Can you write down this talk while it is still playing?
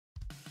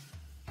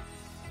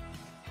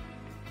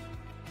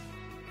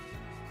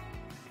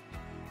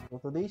So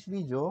today's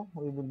video,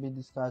 we will be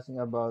discussing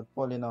about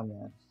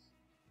polynomials.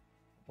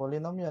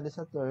 Polynomial is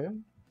a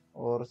term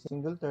or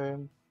single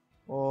term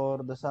or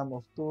the sum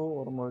of two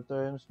or more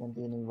terms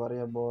containing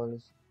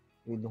variables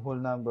with whole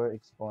number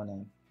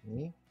exponent.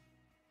 Okay?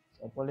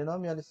 So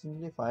polynomial is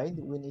simplified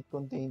when it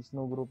contains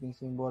no grouping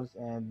symbols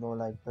and no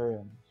like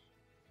terms.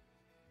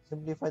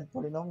 Simplified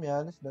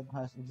polynomials that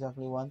has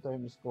exactly one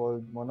term is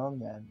called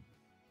monomial.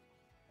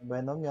 A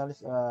binomial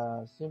is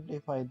a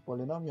simplified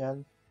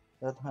polynomial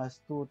that has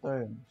two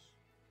terms.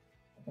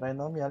 A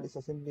trinomial is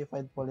a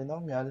simplified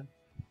polynomial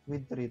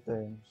with three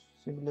terms.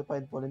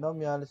 Simplified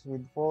polynomials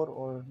with four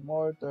or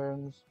more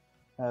terms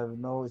have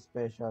no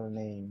special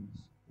names.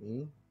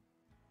 Okay?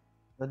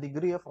 The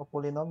degree of a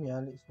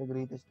polynomial is the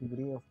greatest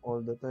degree of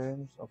all the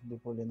terms of the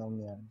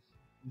polynomials.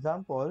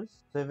 Examples,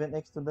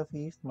 7x to the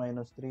fifth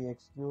minus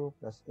 3x cubed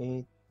plus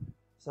 8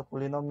 is a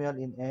polynomial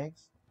in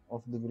x of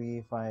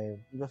degree 5.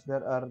 Because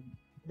there are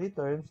three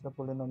terms, the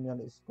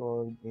polynomial is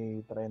called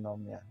a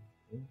trinomial.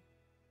 Okay?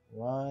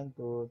 1,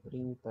 2,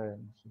 3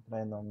 terms.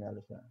 Trinomial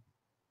siya.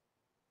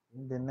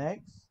 And the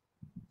next,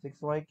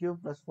 6y cubed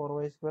plus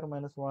 4y squared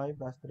minus y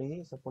plus 3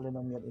 is a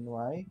polynomial in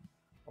y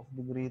of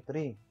degree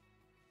 3.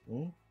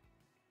 Okay?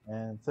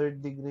 And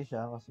third degree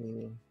siya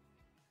kasi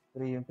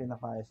 3 yung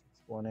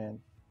pinaka-exponent.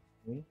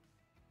 Okay?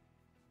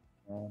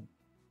 And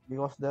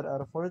because there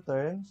are 4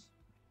 terms,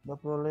 the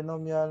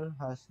polynomial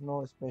has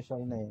no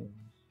special names.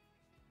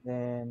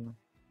 Then,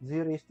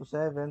 0 is to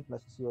 7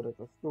 plus 0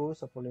 to 2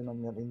 is a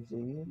polynomial in Z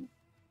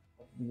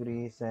of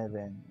degree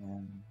 7.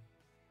 And,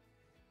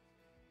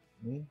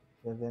 okay?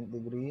 7th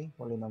degree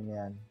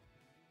polynomial.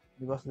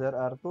 Because there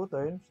are 2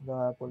 terms,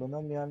 the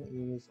polynomial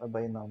is a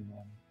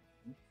binomial.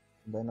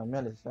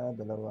 Binomial is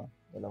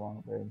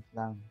dalawang terms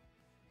lang.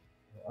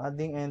 So,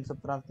 adding and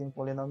subtracting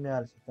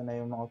polynomials, ito na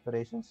yung mga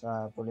operations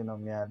sa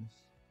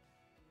polynomials.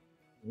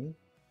 Okay?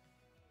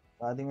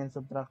 So, adding and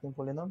subtracting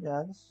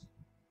polynomials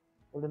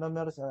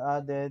are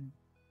added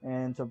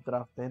and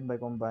subtracted by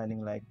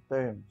combining like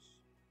terms.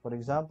 For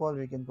example,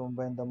 we can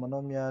combine the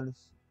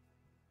monomials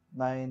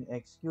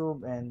 9x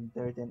cubed and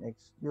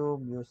 13x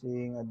cubed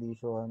using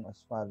addition as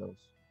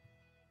follows.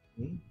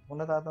 Okay? Kung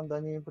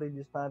natatandaan nyo yung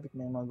previous topic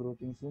na yung mga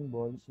grouping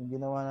symbols, yung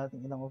ginawa natin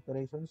ilang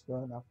operations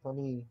doon,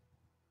 actually,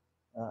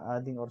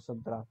 adding or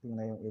subtracting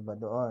na yung iba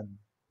doon.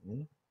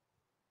 Okay?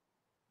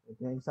 Ito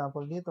yung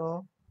example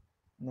dito,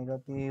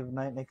 negative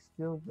 9x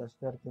cubed plus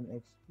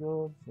 13x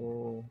cubed.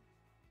 So,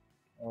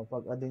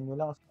 pag addin nyo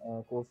lang,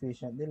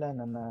 coefficient nila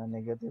na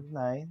negative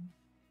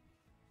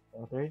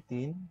 9 o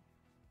 13.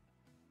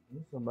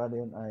 Okay? So, bali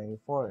yun ay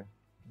 4.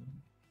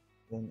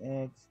 Then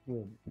x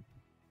cubed.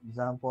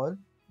 Example,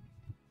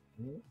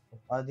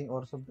 adding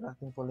or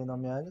subtracting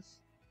polynomials.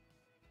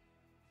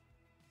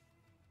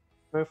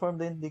 Perform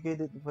the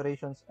indicated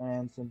operations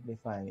and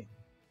simplify.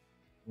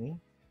 Okay?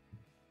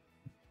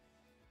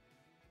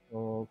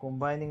 So,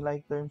 combining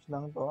like terms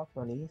lang to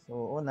actually.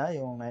 So, una,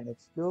 yung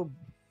 9x cubed.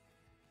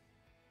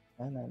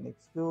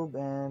 9x cubed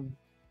and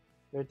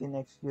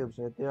 13x cubed.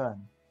 So, ito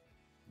yun.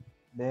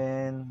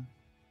 Then,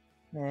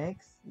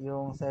 next,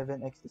 yung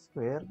 7x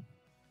squared.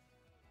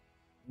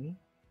 Okay?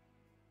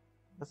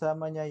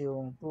 Kasama niya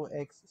yung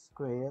 2x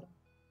squared.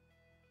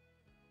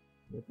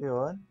 Ito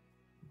yun.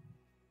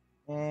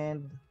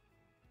 And,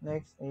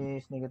 next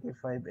is negative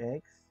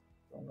 5x.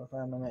 So, ang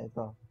kasama niya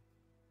ito.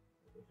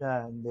 Ito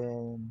siya. And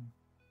then,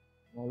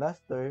 yung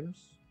last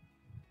terms,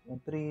 yung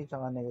 3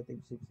 tsaka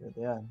negative 6.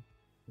 Ito yan.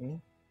 Okay?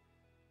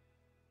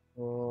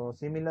 So,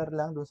 similar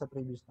lang dun sa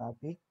previous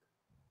topic.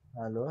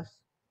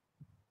 Halos.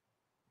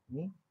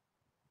 Okay?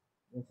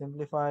 And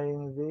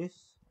simplifying this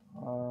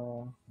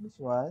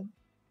one.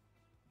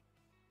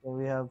 So,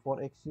 we have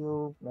 4x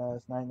cubed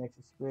plus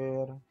 9x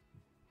squared.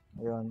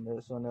 Ayun.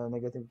 So,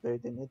 negative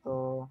 13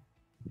 ito.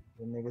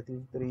 Then,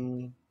 negative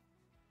 3.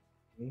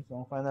 Okay? So,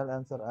 ang final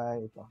answer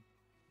ay ito.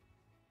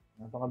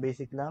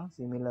 Napaka-basic lang.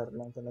 Similar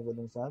lang talaga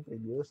dun sa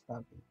previous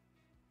topic.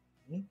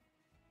 Okay?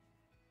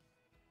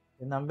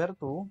 Then, number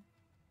 2.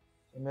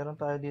 So, meron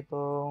tayo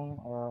ditong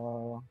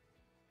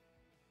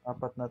 4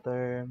 na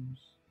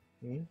terms.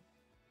 Okay?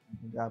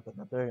 4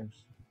 na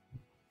terms.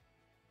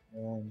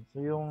 Ayan. So,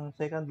 yung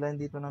second line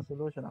dito ng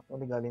solution,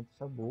 actually galing ito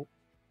sa book.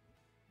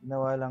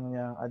 Ginawa lang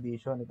niyang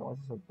addition. Ito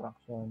kasi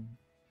subtraction.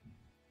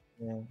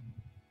 Ayan.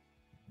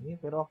 Okay?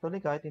 Pero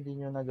actually, kahit hindi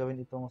nyo nagawin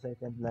itong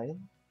second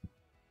line,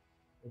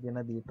 pwede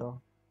na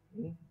dito.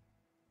 Okay?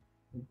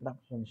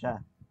 Subtraction siya.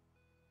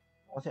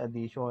 Kasi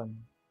addition.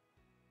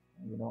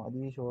 Ginawang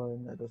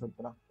addition, ito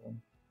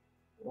subtraction.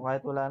 So,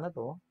 kahit wala na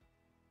to,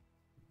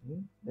 okay?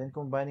 Then,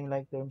 combining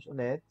like terms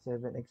ulit,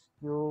 7x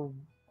cubed,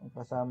 ang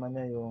kasama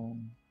niya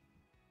yung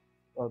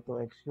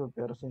 2x cubed.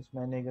 Pero since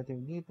may negative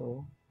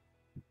dito,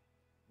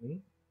 okay,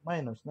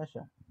 minus na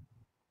siya.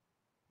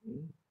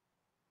 Okay?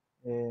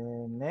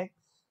 And next,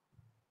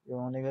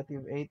 yung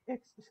negative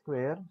 8x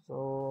squared.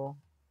 So,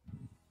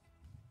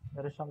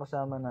 meron siyang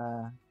kasama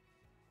na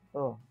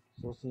ito.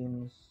 So,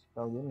 since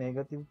yung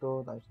negative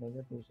to times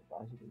negative, so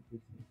positive 6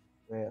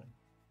 squared.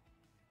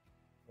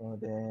 So,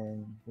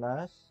 then,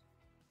 plus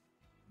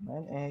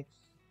 9x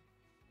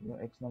Yung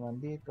x naman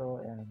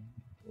dito, ayan.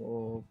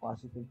 So,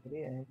 positive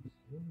 3x.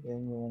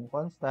 Then, yung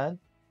constant,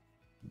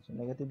 so,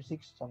 negative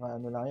 6, tsaka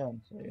ano lang yun.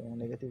 So, yung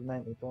negative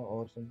 9 ito,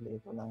 or simply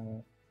ito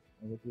lang,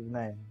 negative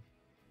 9.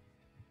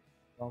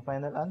 So, ang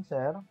final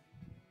answer,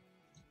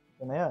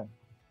 ito na yun.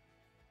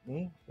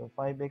 Okay? So,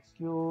 5x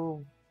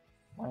cubed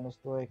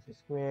minus 2x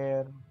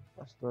squared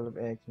plus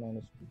 12x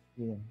minus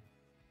 15.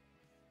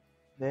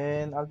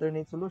 Then,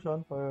 alternate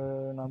solution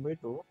for number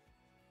 2,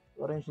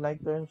 arrange like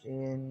terms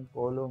in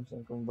columns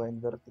and combine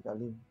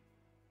vertically.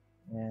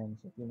 Ayan,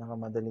 so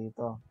pinakamadali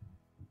ito.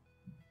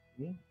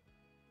 Okay?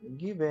 Yung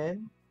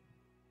given,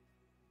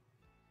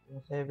 yung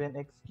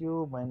 7x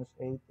cubed minus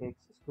 8x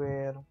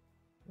squared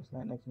plus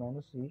 9x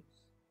minus 6.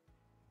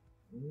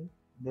 Okay?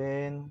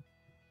 Then,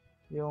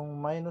 yung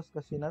minus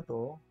kasi na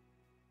to,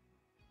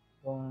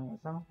 yung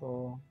isang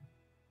to,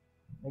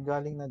 may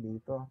galing na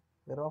dito.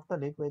 Pero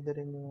actually, pwede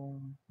rin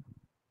yung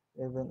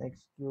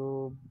 7x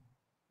cubed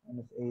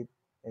minus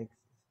 8x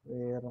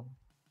squared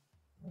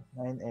plus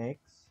 9x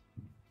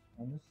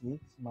minus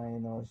 6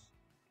 minus,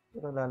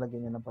 pero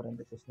lalagyan nyo ng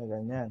parenthesis na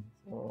ganyan.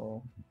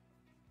 So,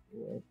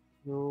 2x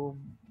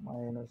cubed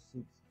minus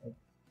 6x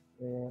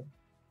squared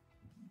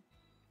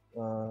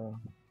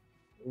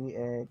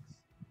 3x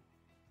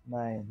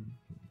 9.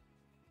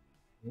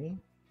 Okay?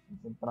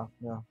 Subtract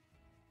nyo.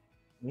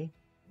 Okay?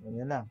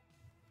 Ganyan lang.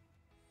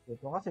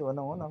 Ito kasi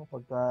unang-unang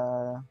pagka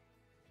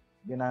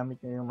ginamit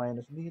nyo yung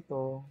minus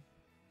dito,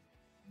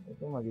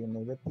 ito maging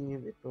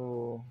negative, ito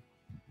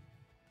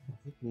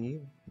positive,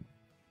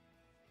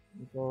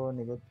 ito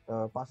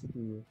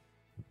positive,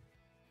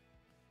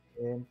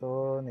 and ito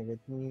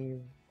negative,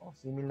 o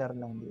similar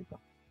lang dito.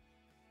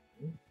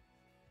 Okay?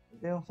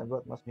 Ito yung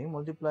sagot. Must be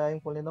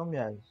multiplying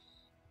polynomials.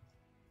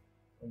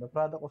 And the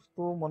product of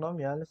two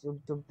monomials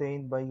is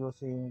obtained by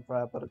using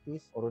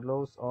properties or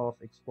laws of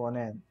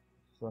exponent.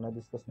 So,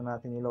 na-discuss na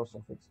natin yung laws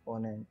of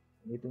exponent.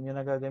 Dito nyo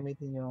na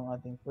gagamitin yung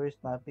ating first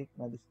topic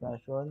na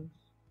discussion.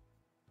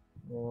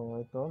 So,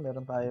 ito,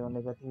 meron tayong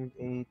negative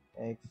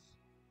 8x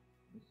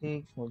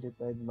 6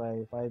 multiplied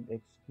by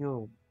 5x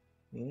cubed.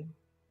 Okay?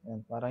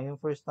 Yan, parang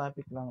yung first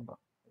topic lang to.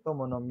 Ito,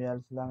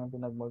 monomials lang ang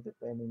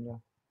pinag-multiply ninyo.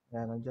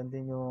 Yan, nandyan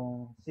din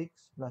yung 6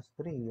 plus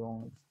 3,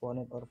 yung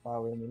exponent or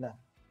power nila.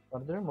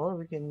 Furthermore,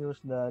 we can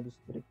use the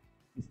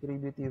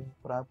distributive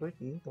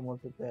property to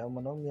multiply a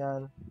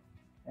monomial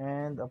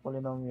and a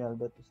polynomial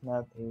that is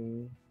not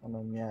a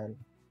monomial.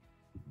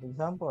 For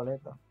example,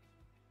 ito.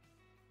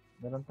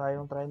 Meron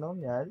tayong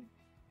trinomial,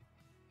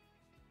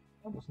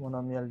 tapos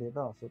monomial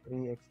dito. So,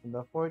 3x to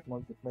the 4th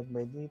multiplied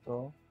by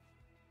dito.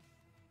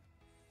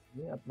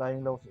 Okay,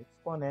 applying laws of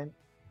exponent.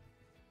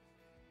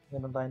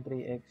 Meron tayong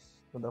 3x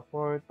to the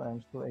 4th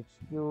times 2x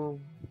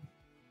cubed.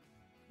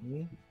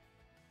 Okay.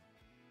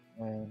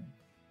 And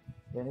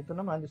then ito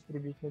naman,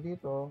 distribute nyo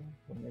dito.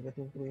 So,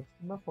 negative 3x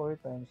to the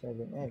 4th times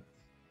 7x.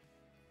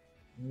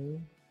 Okay.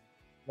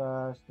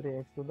 Plus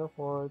 3x to the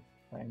 4th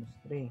times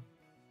 3.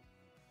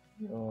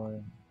 Yun.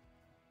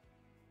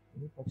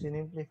 Okay. Pag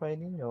sinimplify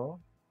ninyo,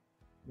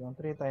 yung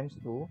 3 times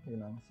 2,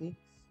 yun ang 6.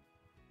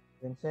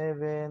 Then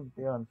 7, ito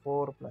yun,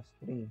 4 plus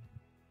 3.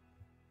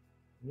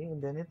 Okay. And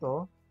then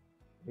ito,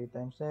 3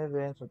 times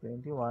 7, so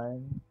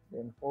 21.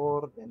 Then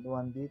 4, then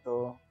 1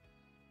 dito,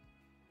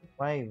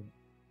 5.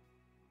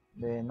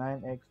 Then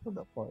 9x to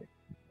the 4th.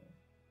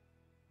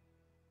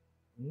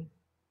 Okay.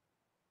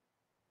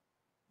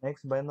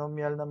 Next,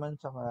 binomial naman,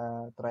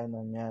 tsaka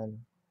trinomial.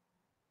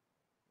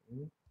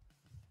 Okay.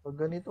 Pag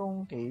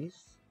ganitong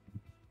case,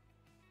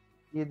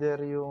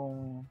 either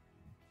yung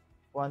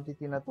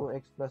quantity na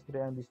 2x plus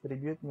 3 ang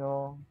distribute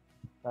nyo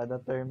kada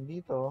term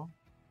dito,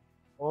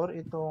 or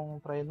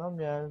itong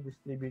trinomial,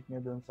 distribute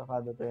nyo dun sa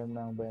kada term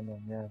ng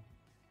binomial.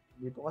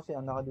 Dito kasi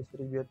ang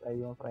nakadistribute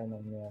ay yung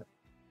trinomial.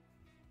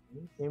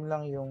 Okay? Same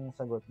lang yung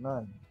sagot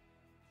nun.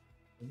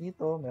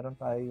 Dito, meron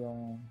tayo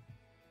yung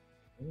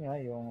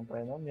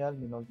trinomial,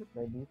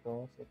 minultiply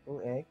dito. So,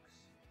 2x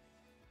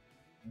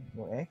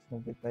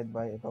multiplied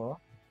by ito.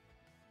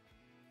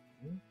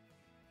 Okay?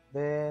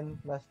 Then,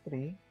 plus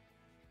 3.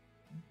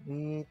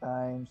 3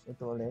 times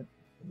ito ulit.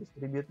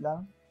 Distribute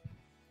lang.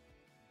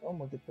 So,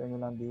 multiply nyo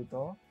lang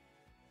dito.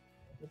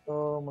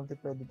 Ito,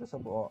 multiply dito sa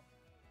buo.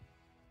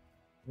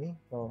 Okay?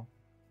 So,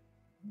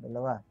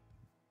 dalawa.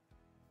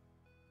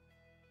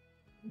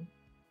 Okay?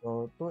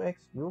 So,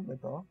 2x cubed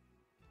ito.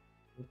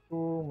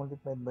 2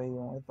 multiplied by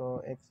yung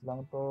ito, x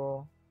lang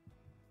to.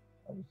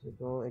 Tapos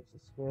ito, x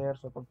square.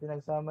 So, pag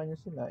pinagsama nyo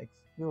sila, x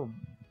cubed.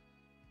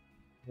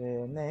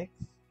 Then, next,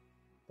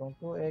 itong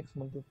 2x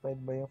multiplied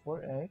by yung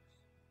 4x.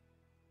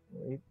 So,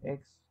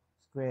 8x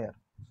square.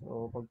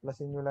 So,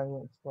 pag-plusin nyo lang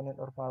yung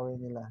exponent or power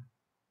nila.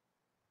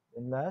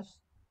 Then, last,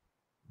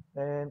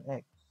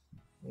 10x.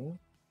 Okay?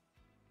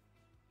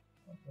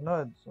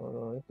 Sunod.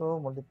 So,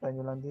 ito, multiply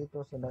nyo lang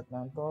dito sa lahat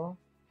ng to.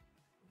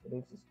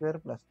 3x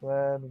square plus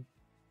 12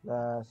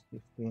 plus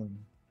 15.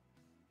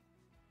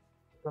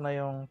 Ito na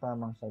yung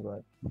tamang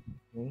sagot.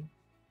 Okay?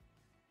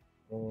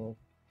 So,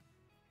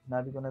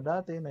 sinabi ko na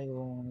dati na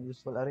yung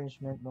useful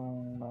arrangement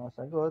ng mga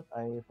sagot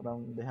ay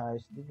from the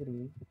highest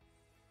degree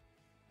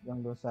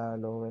Yung doon sa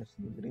lowest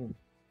degree.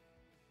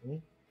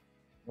 Okay?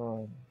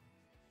 So,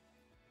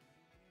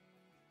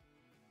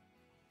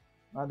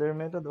 another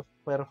method of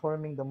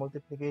performing the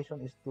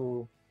multiplication is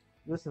to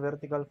use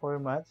vertical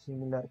format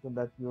similar to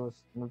that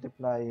used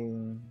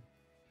multiplying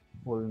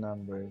whole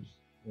numbers.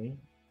 Okay?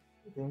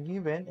 Ito yung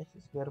given, x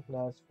squared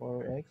plus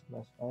 4x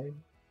plus 5.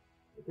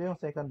 Ito yung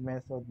second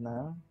method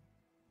na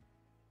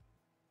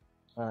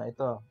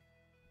ito,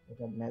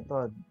 second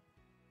method.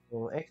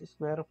 So, x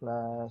squared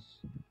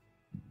plus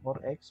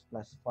 4x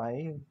plus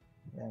 5.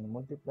 Yan,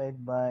 multiplied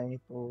by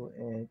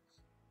 2x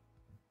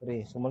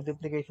 3. So,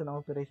 multiplication ang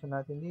operation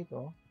natin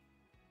dito.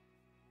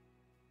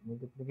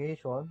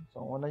 Multiplication.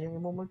 So, una yung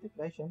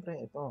i-multiply,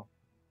 syempre, ito.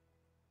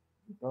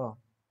 Ito.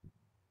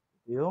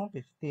 Ito yung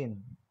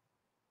 15.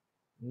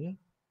 Okay?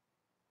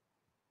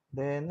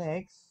 Then,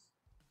 next,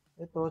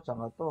 ito,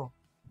 tsaka to.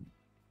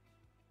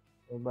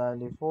 So,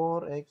 bali,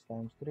 4x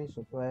times 3,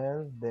 so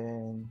 12.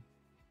 Then,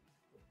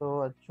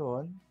 ito at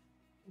yun,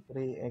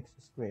 3x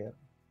squared.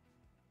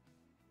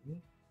 Okay?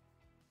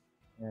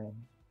 Yan.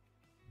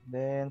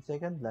 Then,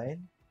 second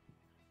line,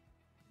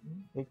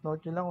 take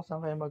note nyo lang kung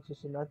saan kayo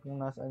magsusulat kung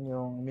nasaan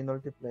yung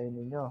minultiply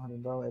ninyo.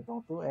 Halimbawa,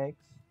 itong 2x,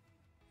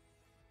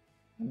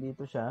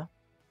 nandito siya.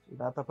 So,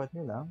 itatapat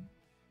nyo lang.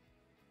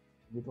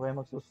 Dito kayo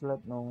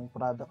magsusulat ng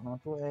product ng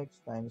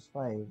 2x times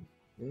 5.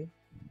 Okay?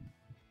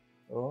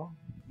 So,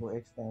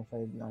 2x times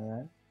 5 lang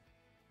yan.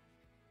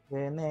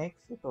 Then,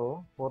 next,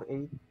 ito,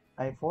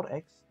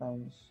 4x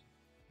times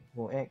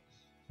 2x.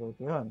 So,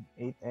 ito yun,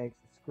 8x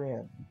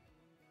squared.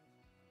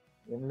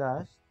 Then,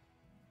 last,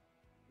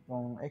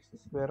 itong x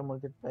squared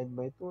multiplied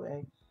by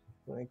 2x,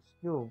 2x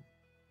cubed.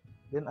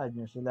 Then, add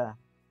nyo sila.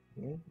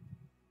 Okay?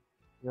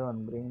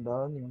 Yun, bring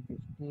down yung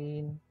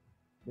 15.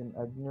 Then,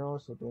 add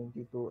nyo, so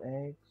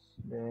 22x.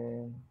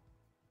 Then,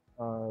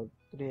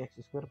 3x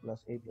squared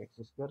plus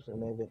 8x squared, so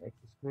 11x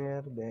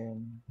squared.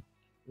 Then,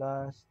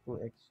 plus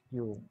 2x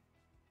cubed.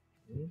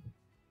 Okay?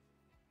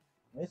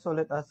 Okay, so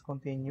let us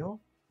continue.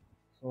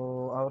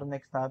 So, our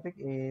next topic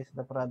is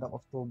the product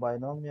of two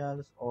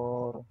binomials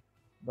or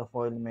the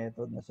FOIL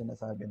method na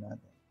sinasabi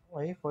natin.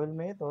 Okay, FOIL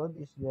method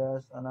is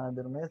just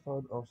another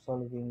method of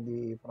solving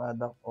the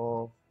product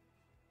of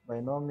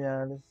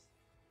binomials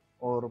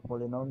or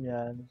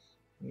polynomials.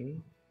 Okay,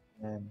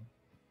 and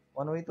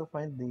one way to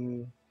find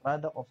the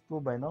product of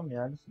two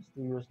binomials is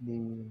to use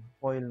the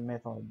FOIL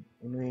method,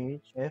 in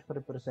which f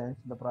represents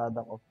the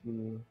product of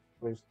the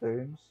first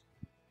terms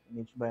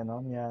in each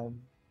binomial,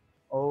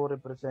 O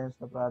represents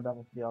the product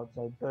of the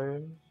outside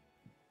terms,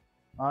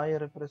 I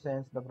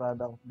represents the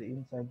product of the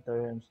inside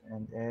terms,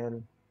 and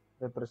L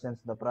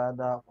represents the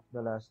product of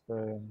the last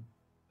term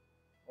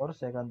or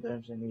second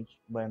terms in each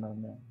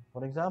binomial.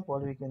 For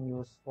example, we can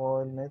use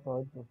FOIL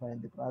method to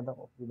find the product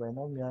of the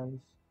binomials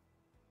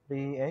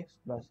 3x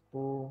plus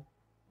 2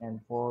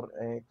 and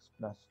 4x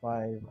plus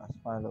 5 as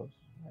follows.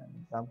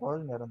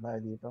 Example, meron tayo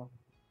dito.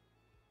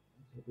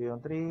 Ito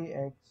yung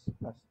 3x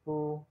plus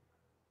 2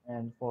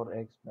 and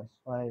 4x plus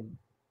 5.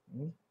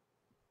 Okay?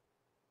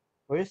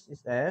 First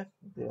is f.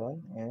 Ito yun,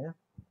 f.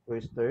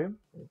 First term,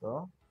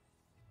 ito.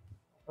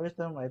 First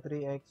term ay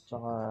 3x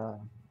tsaka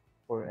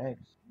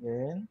 4x.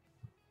 Then,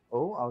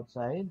 o,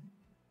 outside.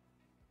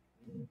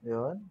 Ito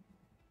yun.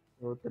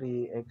 So,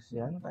 3x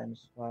yan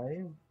times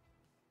 5.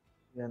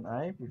 Yan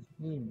ay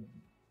 15.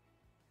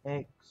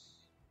 X.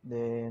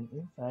 Then,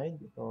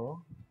 inside, ito.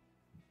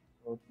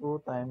 So,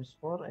 2 times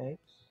 4x.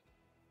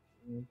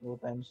 2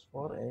 times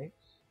 4x.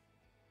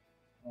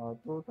 2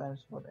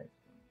 times 4x.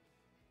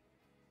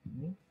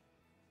 Okay?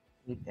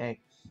 8x.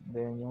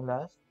 Then, yung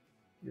last,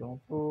 yung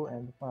 2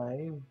 and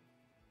 5.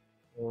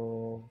 So,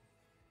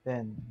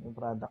 10. Yung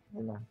product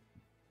nila.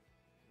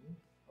 Okay?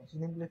 Kung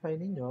sinimplify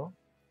ninyo,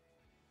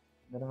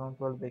 meron ng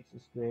 12x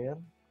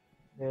squared.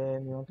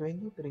 Then, yung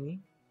 23,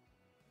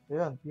 so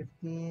yun,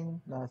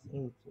 15 plus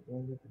 8. So,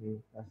 23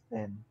 plus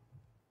 10.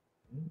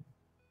 Okay?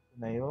 Ito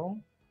na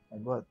yung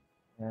sagot.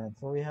 And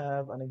so, we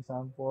have an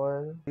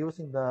example.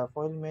 Using the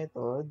FOIL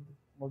method,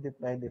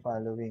 multiply the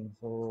following.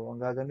 So, ang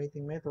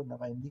gagamiting method,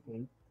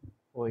 naka-indicate,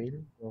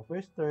 FOIL. So,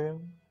 first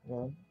term,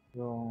 yun,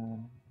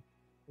 yung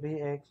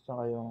 3x,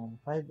 tsaka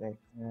yung 5x.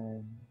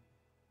 And,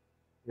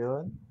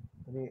 yun,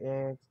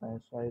 3x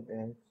times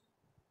 5x.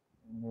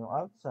 And yung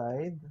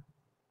outside,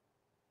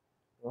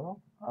 so,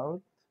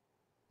 out,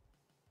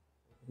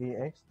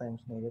 3x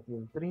times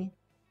negative 3.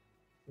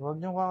 So,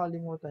 huwag nyo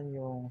kakalimutan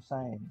yung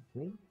sign.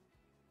 Okay?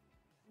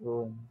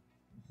 Yun,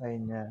 yung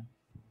sign niya.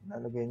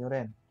 Nalagay nyo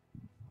rin.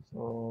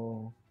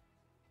 So,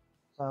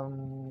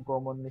 some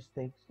common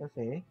mistakes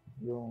kasi,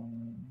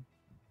 yung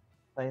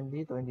sign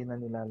dito, hindi na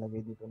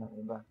nilalagay dito ng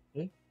iba.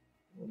 Okay?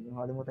 Huwag nyo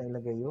kakalimutan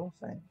ilagay yung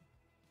sign.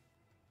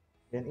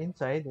 Then,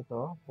 inside,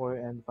 ito,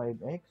 4 and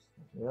 5x.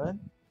 Yun.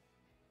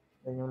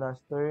 Then, yung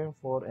last term,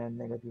 4 and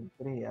negative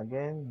 3.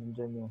 Again,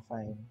 nandyan yung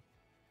sign.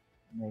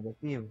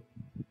 Negative.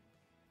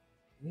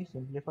 Okay,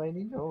 simplify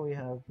ninyo. We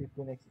have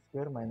 15x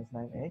squared minus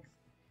 9x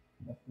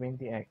at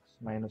 20x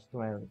minus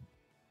 12.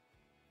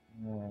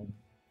 And,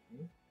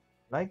 okay.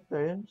 Like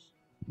terms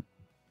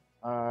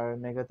are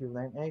negative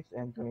 9x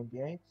and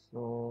 20x.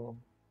 So,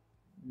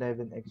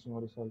 11x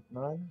yung result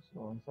nun.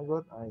 So, ang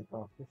sagot ay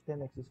ito,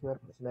 15x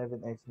squared plus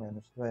 11x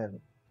minus 12.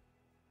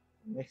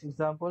 Next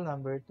example,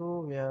 number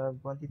 2, we have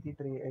quantity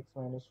 3x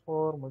minus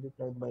 4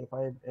 multiplied by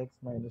 5x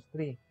minus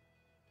 3.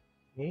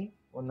 Okay?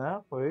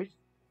 Una, first,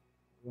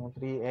 yung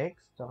 3x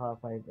tsaka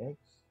 5x.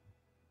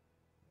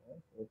 Okay?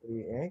 So,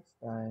 3x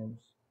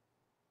times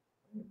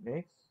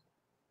 5x.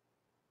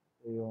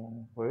 So,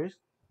 yung first.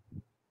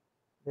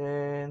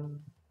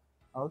 Then,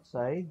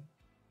 outside.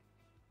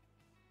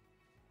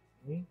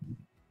 Okay?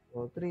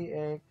 So,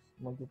 3x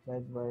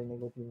multiplied by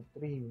negative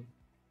 3.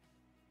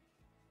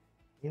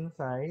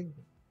 Inside,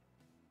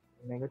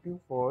 negative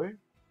 4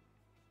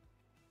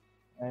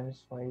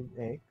 times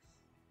 5x.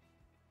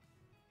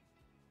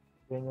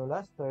 Then yung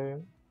last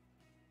term,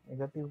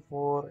 negative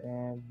 4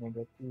 and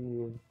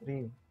negative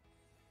 3.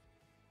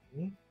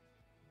 Okay?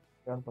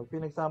 Yan, pag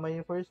pinagsama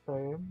yung first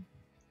term,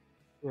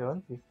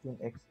 yun,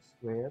 15x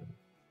squared.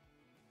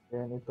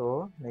 Then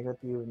ito,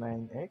 negative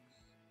 9x.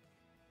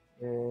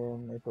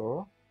 Then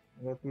ito,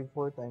 negative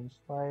 4 times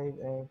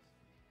 5x,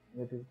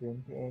 negative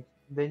 20x.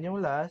 Then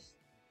yung last,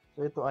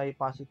 so ito ay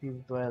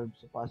positive 12.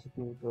 So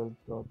positive 12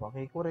 to.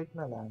 Paki-correct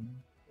na lang.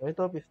 So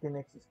ito,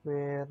 15x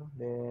squared.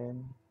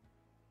 Then,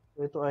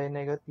 so ito ay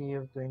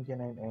negative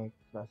 29x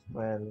plus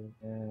 12.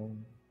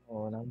 And,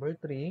 number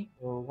 3.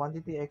 So,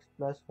 quantity x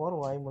plus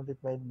 4y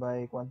multiplied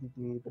by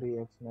quantity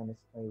 3x minus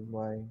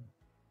 5y.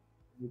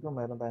 Dito,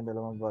 mayroon tayong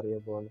dalawang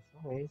variables.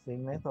 Okay,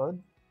 same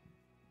method.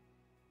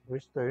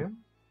 First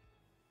term.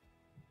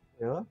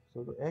 Yun.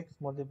 So, x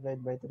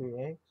multiplied by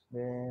 3x.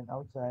 Then,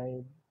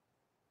 outside,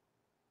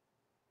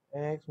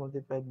 x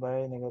multiplied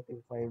by negative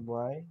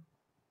 5y.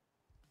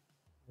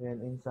 Then,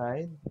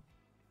 inside,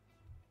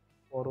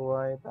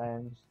 4y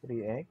times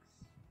 3x.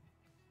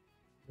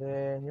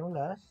 Then, yung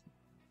last,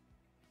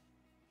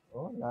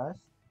 so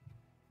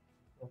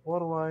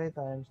 4y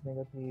times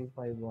negative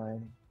 5y.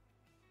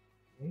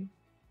 Okay?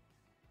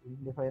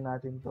 Simplify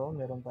natin to.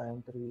 Meron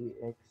tayong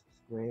 3x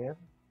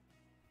squared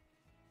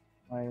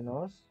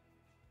minus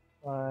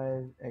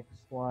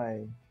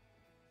 5xy.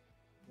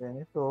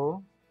 Then ito,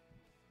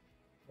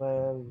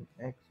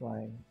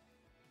 12xy.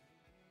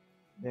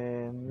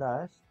 Then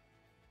last,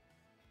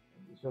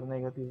 so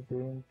negative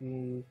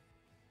 20y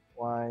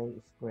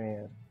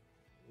squared.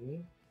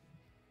 Okay?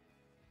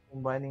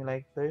 Combining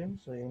like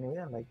terms. So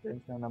anyway, like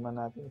terms na naman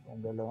natin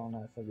itong dalawang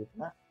nasa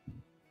gitna.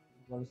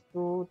 Equals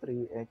to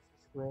 3x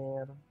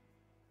squared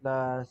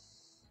plus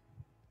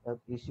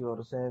that is your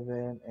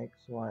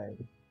 7xy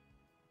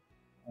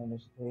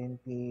minus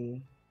 20y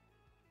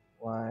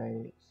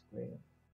squared.